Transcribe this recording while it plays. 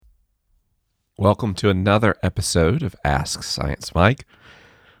Welcome to another episode of Ask Science Mike.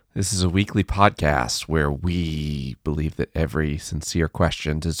 This is a weekly podcast where we believe that every sincere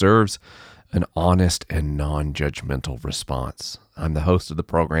question deserves an honest and non-judgmental response. I'm the host of the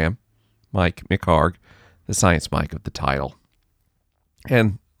program, Mike McHargue, the Science Mike of the title.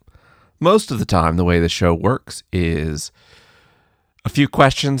 And most of the time, the way the show works is a few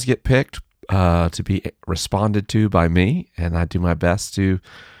questions get picked to be responded to by me, and I do my best to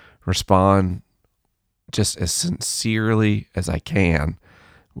respond just as sincerely as I can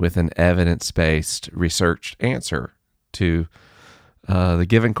with an evidence-based, researched answer to the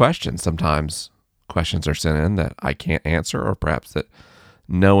given question. Sometimes questions are sent in that I can't answer, or perhaps that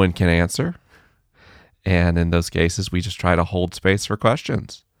no one can answer. And in those cases, we just try to hold space for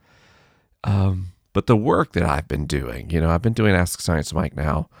questions. But the work that I've been doing, I've been doing Ask Science Mike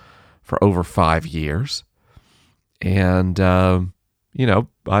now for over 5 years. And,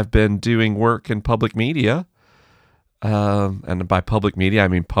 I've been doing work in public media. And by public media, I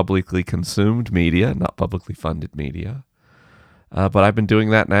mean publicly consumed media, not publicly funded media. But I've been doing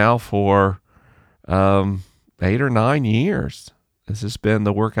that now for 8 or 9 years. This has been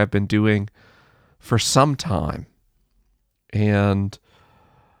the work I've been doing for some time. And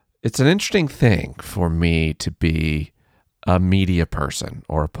it's an interesting thing for me to be a media person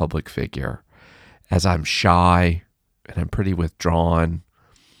or a public figure, as I'm shy and I'm pretty withdrawn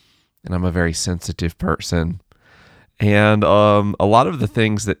and I'm a very sensitive person. And a lot of the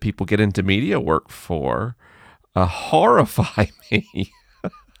things that people get into media work for horrify me.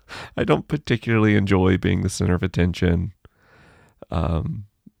 I don't particularly enjoy being the center of attention. I'm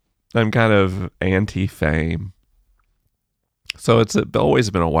kind of anti-fame. So it's always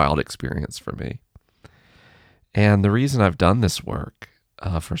been a wild experience for me. And the reason I've done this work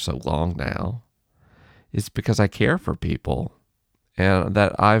for so long now is because I care for people, and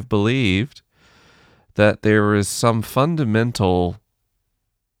that I've believed that there is some fundamental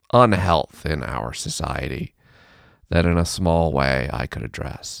unhealth in our society that in a small way I could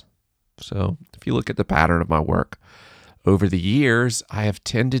address. So if you look at the pattern of my work over the years, I have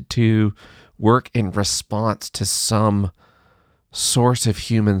tended to work in response to some source of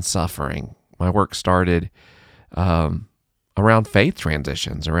human suffering. My work started around faith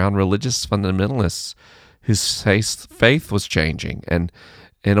transitions, around religious fundamentalists whose faith was changing, and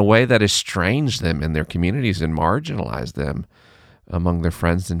in a way that estranged them in their communities and marginalized them among their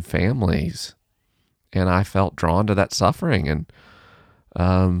friends and families. And I felt drawn to that suffering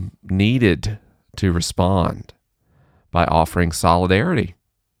and needed to respond by offering solidarity.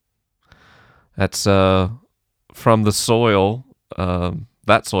 That's from the soil,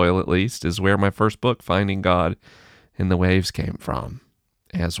 that soil at least, is where my first book, Finding God in the Waves, came from,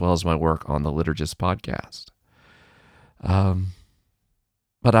 as well as my work on the Liturgist podcast.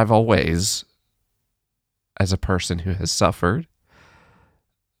 But I've always, as a person who has suffered,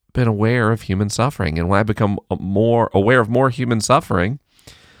 been aware of human suffering. And when I become more aware of more human suffering,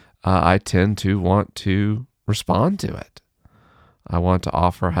 I tend to want to respond to it. I want to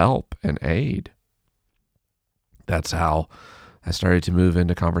offer help and aid. That's how I started to move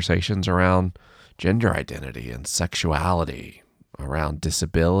into conversations around gender identity and sexuality, around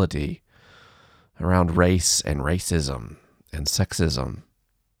disability, around race and racism and sexism,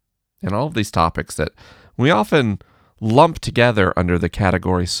 and all of these topics that we often lump together under the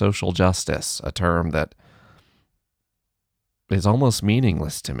category social justice, a term that is almost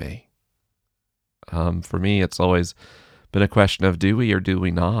meaningless to me. For me, it's always been a question of, do we or do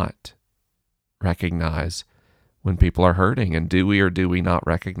we not recognize when people are hurting? And do we or do we not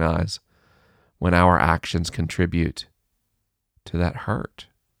recognize when our actions contribute to that hurt?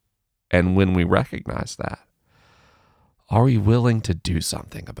 And when we recognize that, are we willing to do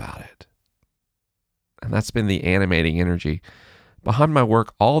something about it? And that's been the animating energy behind my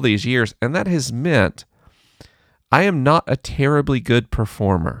work all these years. And that has meant I am not a terribly good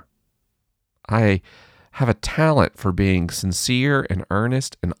performer. I have a talent for being sincere and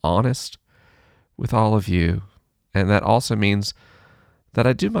earnest and honest with all of you. And that also means that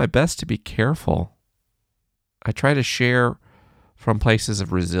I do my best to be careful. I try to share from places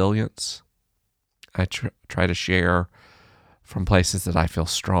of resilience. I try to share from places that I feel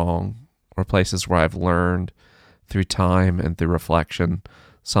strong, or places where I've learned through time and through reflection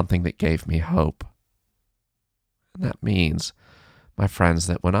something that gave me hope. And that means, my friends,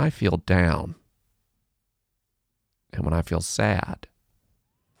 that when I feel down and when I feel sad,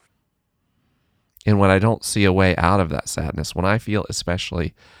 and when I don't see a way out of that sadness, when I feel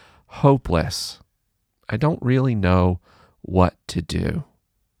especially hopeless, I don't really know what to do,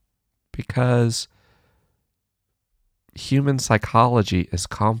 because human psychology is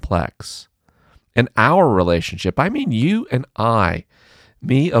complex And our relationship, I mean you and I,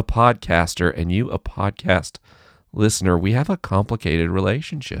 me a podcaster and you a podcast listener, we have a complicated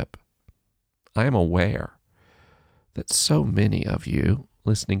relationship. I am aware that so many of you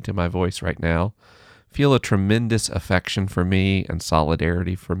listening to my voice right now feel a tremendous affection for me and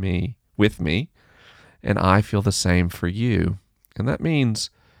solidarity for me, with me, and I feel the same for you. And that means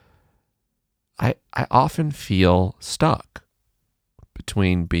I often feel stuck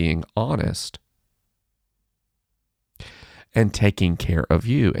between being honest and taking care of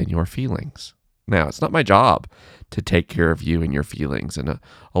you and your feelings. Now, it's not my job to take care of you and your feelings. And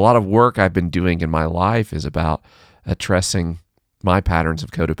a lot of work I've been doing in my life is about addressing my patterns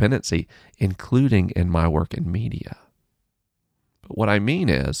of codependency, including in my work in media. But what I mean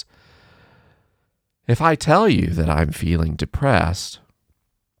is, if I tell you that I'm feeling depressed,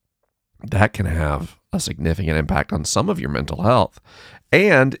 that can have a significant impact on some of your mental health.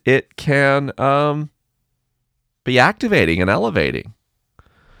 And it can be activating and elevating.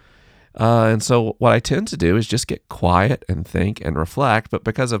 And so what I tend to do is just get quiet and think and reflect. But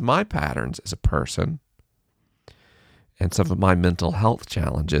because of my patterns as a person and some of my mental health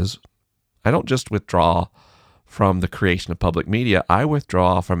challenges, I don't just withdraw from the creation of public media. I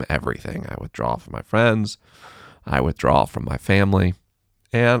withdraw from everything. I withdraw from my friends. I withdraw from my family.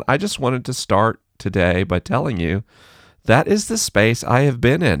 And I just wanted to start today by telling you that is the space I have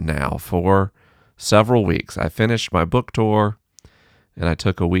been in now for several weeks. I finished my book tour and I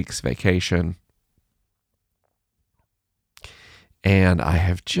took a week's vacation. And I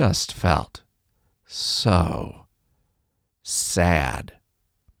have just felt so sad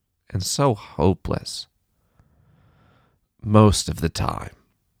and so hopeless most of the time.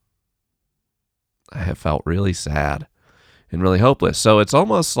 I have felt really sad and really hopeless. So it's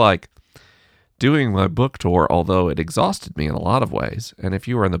almost like doing my book tour, although it exhausted me in a lot of ways. And if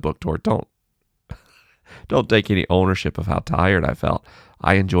you were in the book tour, don't take any ownership of how tired I felt.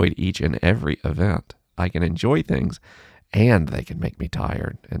 I enjoyed each and every event. I can enjoy things and they can make me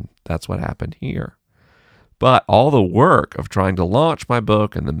tired. And that's what happened here. But all the work of trying to launch my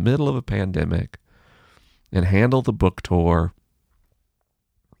book in the middle of a pandemic and handle the book tour,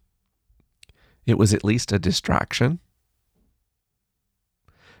 it was at least a distraction.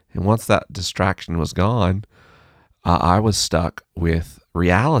 And once that distraction was gone, I was stuck with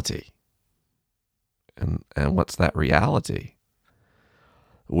reality. And what's that reality?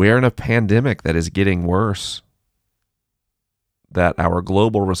 We're in a pandemic that is getting worse, that our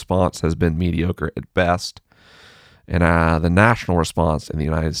global response has been mediocre at best, and the national response in the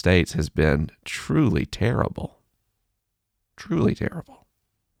United States has been truly terrible. Truly terrible.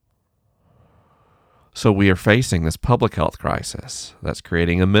 So we are facing this public health crisis that's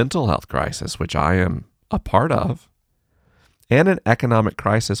creating a mental health crisis, which I am a part of, and an economic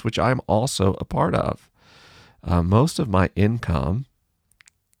crisis, which I'm also a part of. Most of my income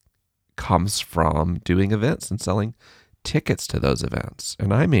comes from doing events and selling tickets to those events.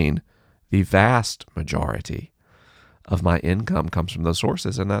 And I mean, the vast majority of my income comes from those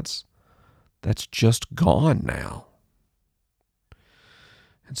sources, and that's just gone now.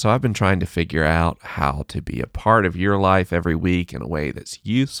 And so I've been trying to figure out how to be a part of your life every week in a way that's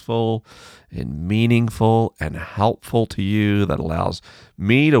useful and meaningful and helpful to you, that allows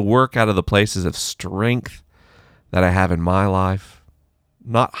me to work out of the places of strength that I have in my life.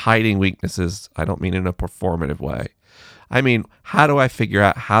 Not hiding weaknesses. I don't mean in a performative way. I mean, how do I figure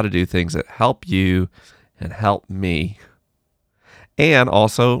out how to do things that help you and help me? And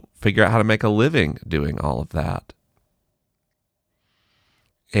also figure out how to make a living doing all of that.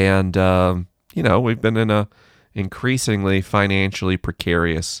 And, we've been in a increasingly financially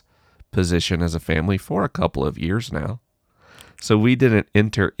precarious position as a family for a couple of years now. So we didn't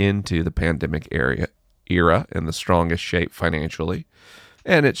enter into the pandemic era in the strongest shape financially.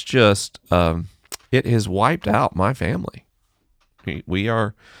 And it's just, it has wiped out my family. We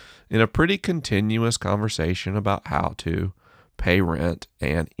are in a pretty continuous conversation about how to pay rent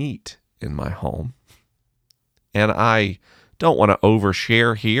and eat in my home. And I don't want to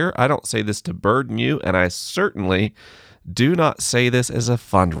overshare here. I don't say this to burden you, and I certainly do not say this as a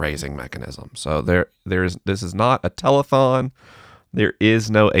fundraising mechanism. So this is not a telethon. There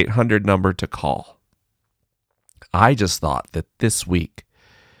is no 800 number to call. I just thought that this week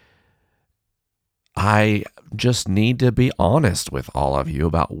I just need to be honest with all of you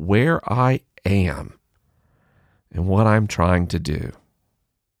about where I am and what I'm trying to do.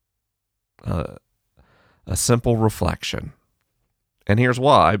 A simple reflection. And here's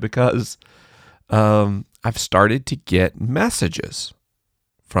why, because I've started to get messages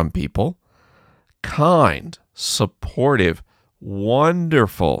from people, kind, supportive,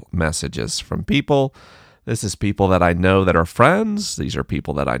 wonderful messages from people. This is people that I know that are friends. These are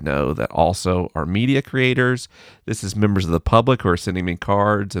people that I know that also are media creators. This is members of the public who are sending me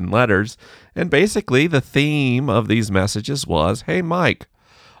cards and letters. And basically, the theme of these messages was, hey, Mike,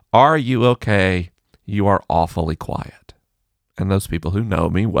 are you okay? You are awfully quiet. And those people who know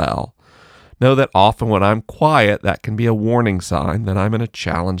me well know that often when I'm quiet, that can be a warning sign that I'm in a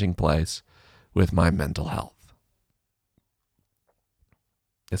challenging place with my mental health.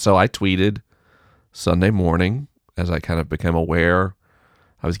 And so I tweeted Sunday morning, as I kind of became aware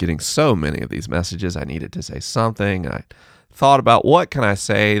I was getting so many of these messages, I needed to say something. I thought about what can I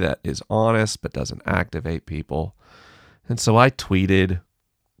say that is honest but doesn't activate people. And so I tweeted,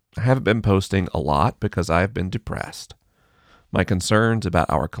 I haven't been posting a lot because I have been depressed. My concerns about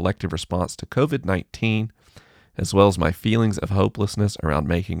our collective response to COVID-19, as well as my feelings of hopelessness around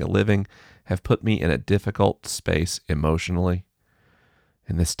making a living, have put me in a difficult space emotionally.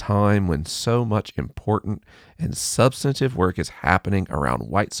 In this time when so much important and substantive work is happening around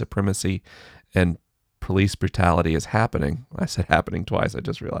white supremacy and police brutality is happening. I said happening twice, I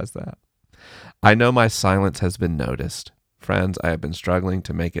just realized that. I know my silence has been noticed. Friends, I have been struggling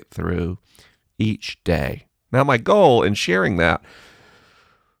to make it through each day. Now, my goal in sharing that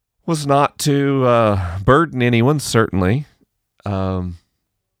was not to burden anyone, certainly.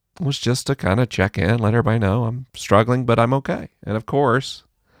 Was just to kind of check in, let everybody know I'm struggling, but I'm okay. And of course,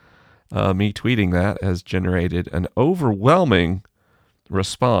 me tweeting that has generated an overwhelming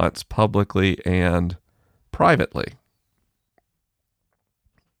response publicly and privately.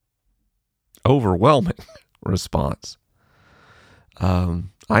 Overwhelming response. I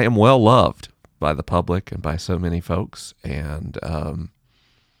am well loved by the public and by so many folks. And,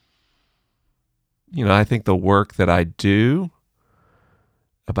 I think the work that I do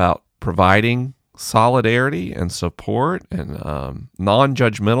about providing solidarity and support and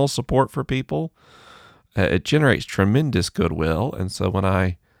non-judgmental support for people, it generates tremendous goodwill. And so when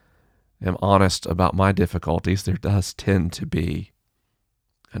I am honest about my difficulties, there does tend to be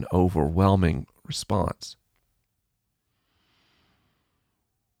an overwhelming response.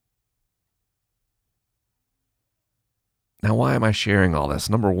 Now, why am I sharing all this?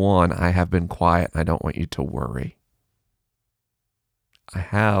 Number one, I have been quiet and I don't want you to worry. I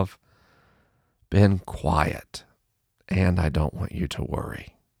have been quiet and I don't want you to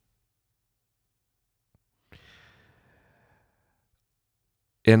worry.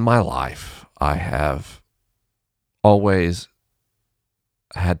 In my life, I have always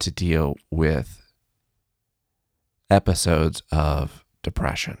had to deal with episodes of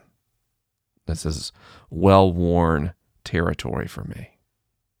depression. This is well-worn territory for me.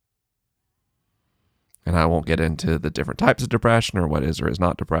 And I won't get into the different types of depression or what is or is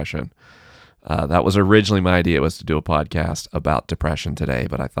not depression. That was originally my idea, was to do a podcast about depression today,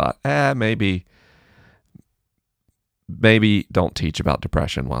 but I thought, maybe don't teach about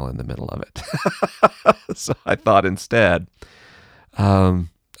depression while in the middle of it. So I thought instead,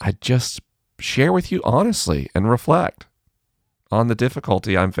 I'd just share with you honestly and reflect on the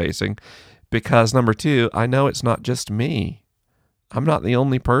difficulty I'm facing. Because number two, I know it's not just me. I'm not the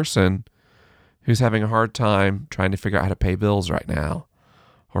only person who's having a hard time trying to figure out how to pay bills right now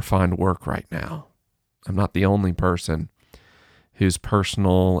or find work right now. I'm not the only person whose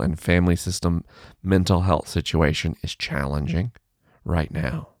personal and family system mental health situation is challenging right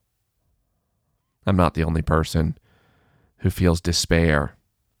now. I'm not the only person who feels despair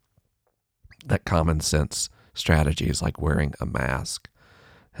that common sense strategies like wearing a mask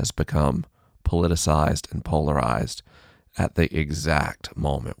has become politicized and polarized at the exact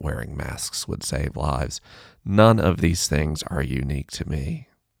moment wearing masks would save lives. None of these things are unique to me.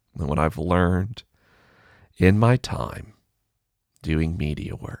 And what I've learned in my time doing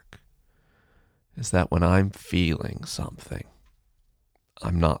media work is that when I'm feeling something,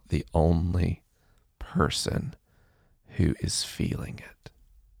 I'm not the only person who is feeling it.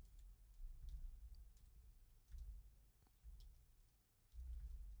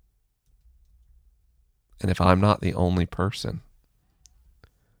 And if I'm not the only person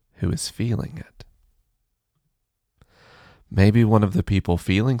who is feeling it, maybe one of the people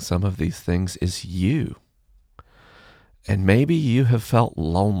feeling some of these things is you. And maybe you have felt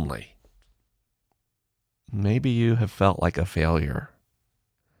lonely. Maybe you have felt like a failure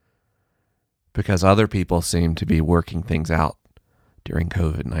because other people seem to be working things out during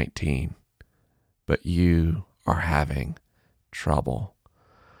COVID-19, but you are having trouble.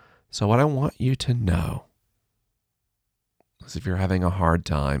 So what I want you to know is if you're having a hard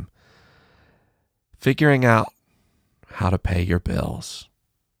time figuring out how to pay your bills,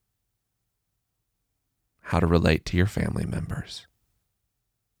 how to relate to your family members,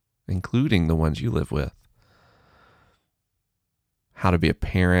 including the ones you live with, how to be a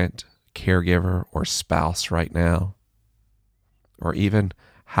parent, caregiver, or spouse right now, or even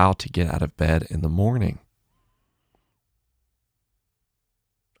how to get out of bed in the morning.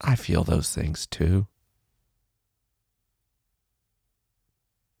 I feel those things too.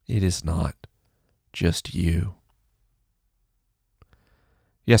 It is not just you.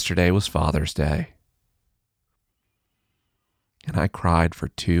 Yesterday was Father's Day, and I cried for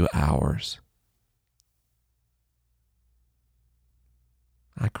 2 hours.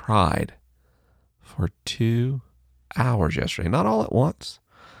 I cried for 2 hours yesterday, not all at once.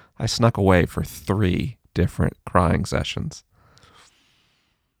 I snuck away for 3 different crying sessions.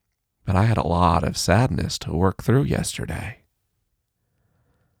 But I had a lot of sadness to work through yesterday.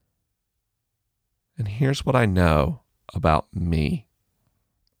 And here's what I know about me.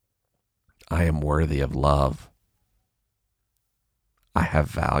 I am worthy of love. I have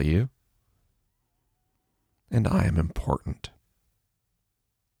value. And I am important.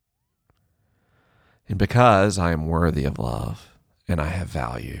 And because I am worthy of love and I have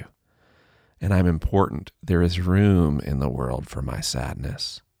value and I'm important, there is room in the world for my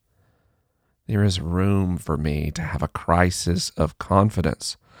sadness. There is room for me to have a crisis of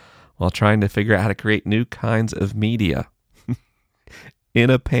confidence while trying to figure out how to create new kinds of media in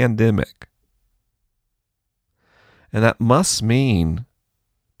a pandemic. And that must mean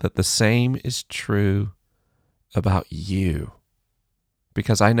that the same is true about you,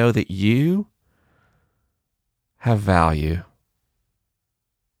 because I know that you have value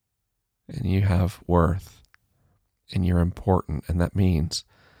and you have worth and you're important. And that means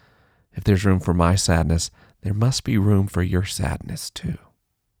if there's room for my sadness, there must be room for your sadness too.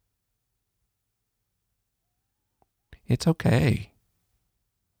 It's okay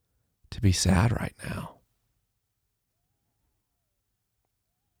to be sad right now.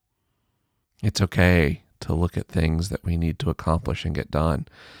 It's okay to look at things that we need to accomplish and get done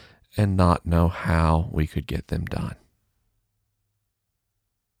and not know how we could get them done.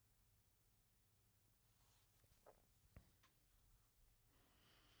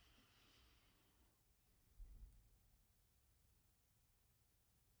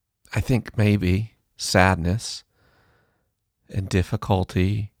 I think maybe sadness and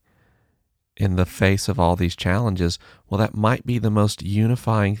difficulty in the face of all these challenges, well, that might be the most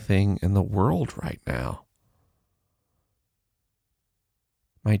unifying thing in the world right now.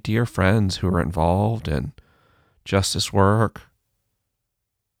 My dear friends who are involved in justice work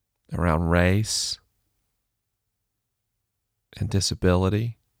around race and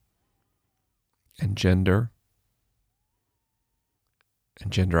disability and gender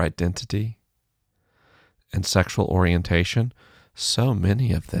identity and sexual orientation, so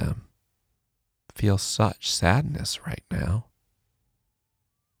many of them feel such sadness right now.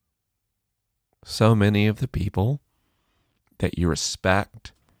 So many of the people that you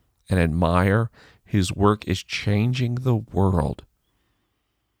respect and admire, whose work is changing the world,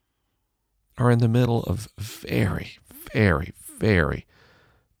 are in the middle of very, very, very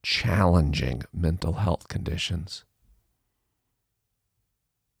challenging mental health conditions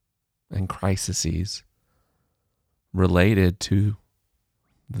and crises related to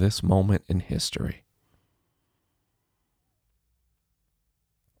this moment in history.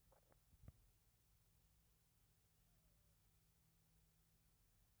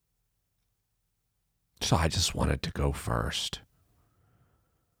 So I just wanted to go first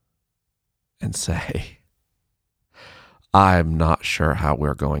and say, I'm not sure how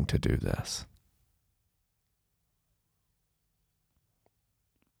we're going to do this.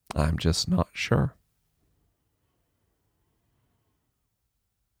 I'm just not sure.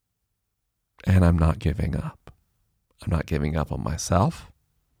 And I'm not giving up. I'm not giving up on myself.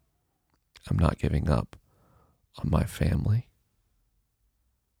 I'm not giving up on my family.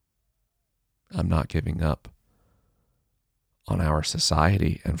 I'm not giving up on our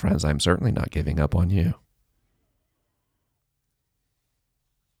society. And friends, I'm certainly not giving up on you.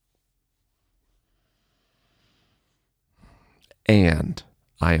 And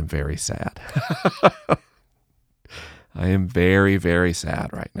I am very sad. I am very, very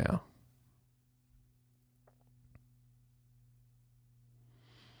sad right now.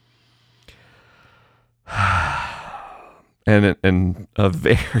 And in a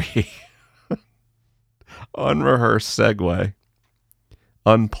very unrehearsed segue,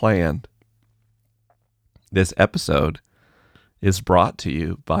 unplanned, this episode is brought to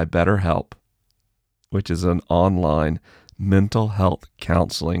you by BetterHelp, which is an online mental health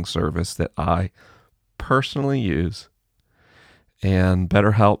counseling service that I personally use And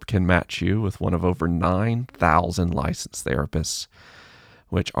BetterHelp can match you with one of over 9,000 licensed therapists,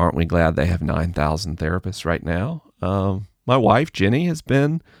 which aren't we glad they have 9,000 therapists right now? My wife, Jenny, has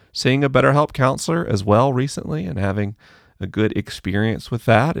been seeing a BetterHelp counselor as well recently and having a good experience with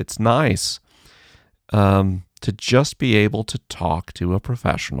that. It's nice to just be able to talk to a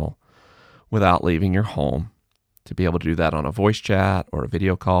professional without leaving your home, to be able to do that on a voice chat or a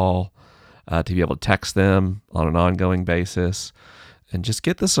video call, to be able to text them on an ongoing basis, and just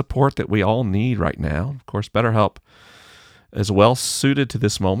get the support that we all need right now. Of course, BetterHelp is well suited to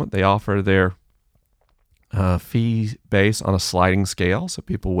this moment. They offer their fee base on a sliding scale, so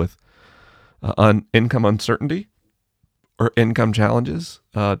people with income uncertainty or income challenges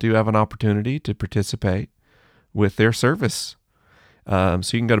do have an opportunity to participate with their service. So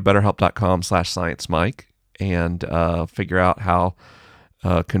you can go to betterhelp.com/sciencemike and figure out how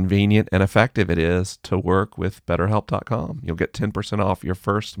convenient and effective it is to work with betterhelp.com. You'll get 10% off your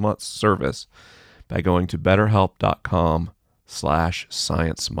first month's service by going to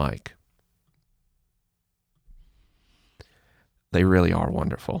betterhelp.com/sciencemike. They really are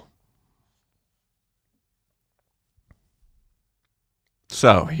wonderful.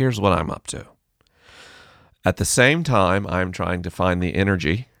 So here's what I'm up to. At the same time, I'm trying to find the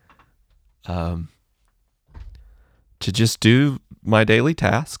energy to just do my daily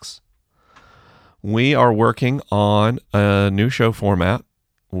tasks. We are working on a new show format.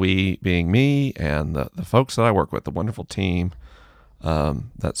 We being me and the folks that I work with, the wonderful team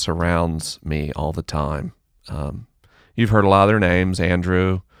that surrounds me all the time. You've heard a lot of their names: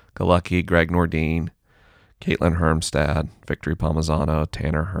 Andrew Galucki, Greg Nordine, Caitlin Hermstad, Victory Palmisano,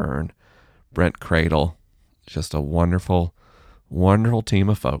 Tanner Hearn, Brent Cradle. Just a wonderful, wonderful team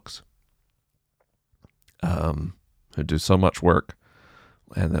of folks who do so much work,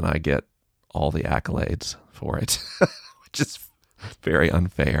 and then I get all the accolades for it, which is very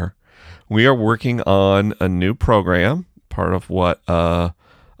unfair. We are working on a new program. Part of what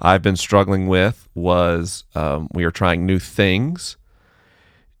I've been struggling with was we are trying new things,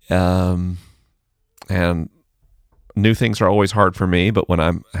 and new things are always hard for me, but when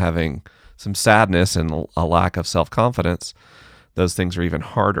I'm having some sadness and a lack of self-confidence, those things are even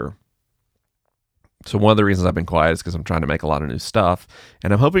harder. So one of the reasons I've been quiet is because I'm trying to make a lot of new stuff,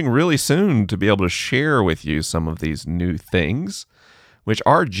 and I'm hoping really soon to be able to share with you some of these new things, which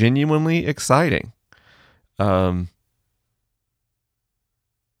are genuinely exciting. I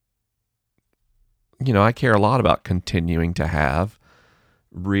care a lot about continuing to have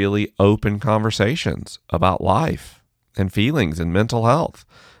really open conversations about life and feelings and mental health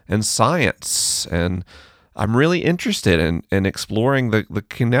and science. And I'm really interested in exploring the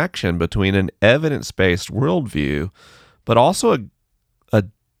connection between an evidence-based worldview, but also a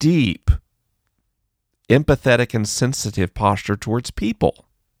deep, empathetic and sensitive posture towards people.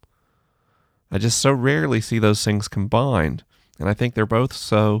 I just so rarely see those things combined, and I think they're both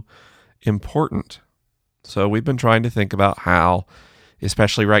so important. So we've been trying to think about how,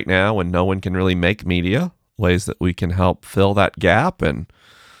 especially right now when no one can really make media, ways that we can help fill that gap. And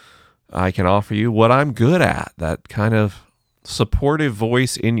I can offer you what I'm good at, that kind of supportive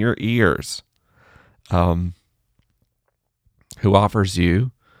voice in your ears, who offers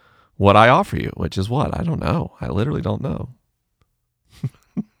you what I offer you, which is what? I don't know. I literally don't know.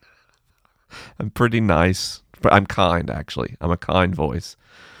 I'm pretty nice. I'm kind, actually. I'm a kind voice.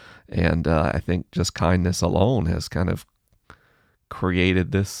 And I think just kindness alone has kind of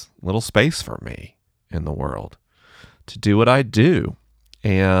created this little space for me in the world to do what I do.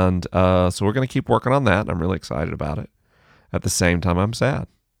 And so we're going to keep working on that. I'm really excited about it. At the same time, I'm sad.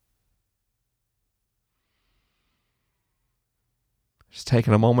 Just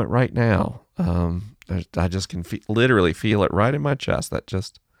taking a moment right now. I just can literally feel it right in my chest. That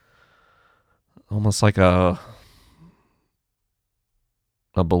just almost like a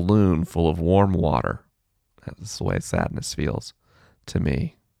balloon full of warm water. That's the way sadness feels to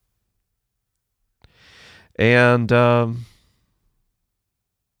me. And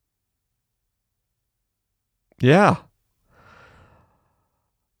yeah,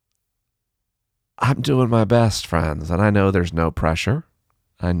 I'm doing my best, friends, and I know there's no pressure.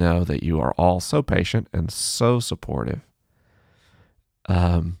 I know that you are all so patient and so supportive.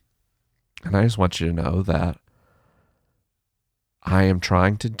 And I just want you to know that I am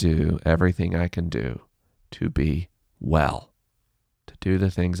trying to do everything I can do to be well, to do the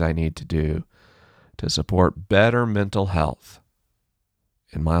things I need to do to support better mental health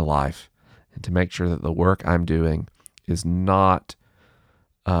in my life, and to make sure that the work I'm doing is not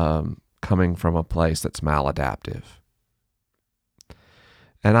coming from a place that's maladaptive.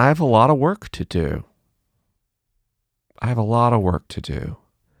 And I have a lot of work to do. I have a lot of work to do,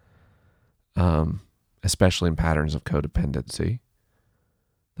 especially in patterns of codependency.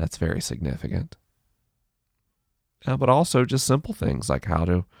 That's very significant. But also just simple things like how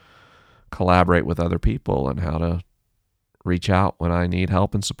to collaborate with other people and how to reach out when I need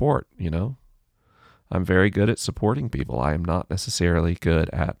help and support, I'm very good at supporting people. I am not necessarily good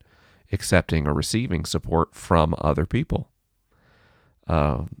at accepting or receiving support from other people,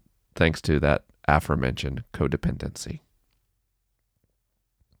 thanks to that aforementioned codependency.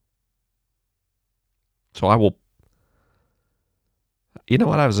 So I will,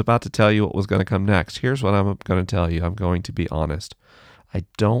 I was about to tell you what was going to come next. Here's what I'm going to tell you. I'm going to be honest. I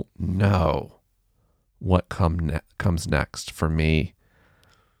don't know what comes next for me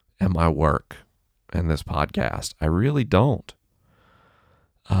and my work and this podcast. I really don't.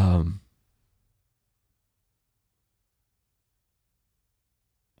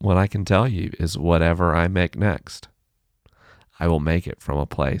 What I can tell you is whatever I make next, I will make it from a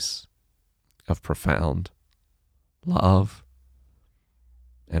place of profound love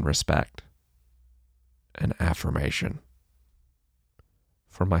and respect and affirmation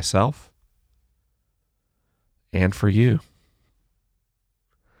for myself and for you.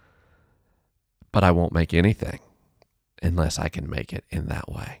 But I won't make anything unless I can make it in that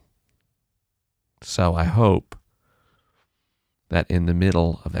way. So I hope that in the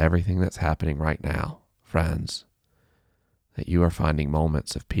middle of everything that's happening right now, friends, that you are finding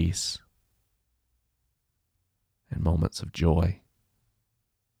moments of peace and moments of joy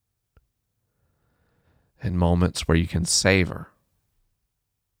and moments where you can savor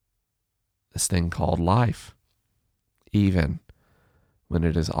this thing called life, even when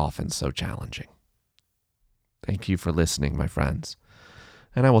it is often so challenging. Thank you for listening, my friends,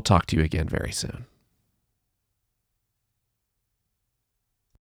 and I will talk to you again very soon.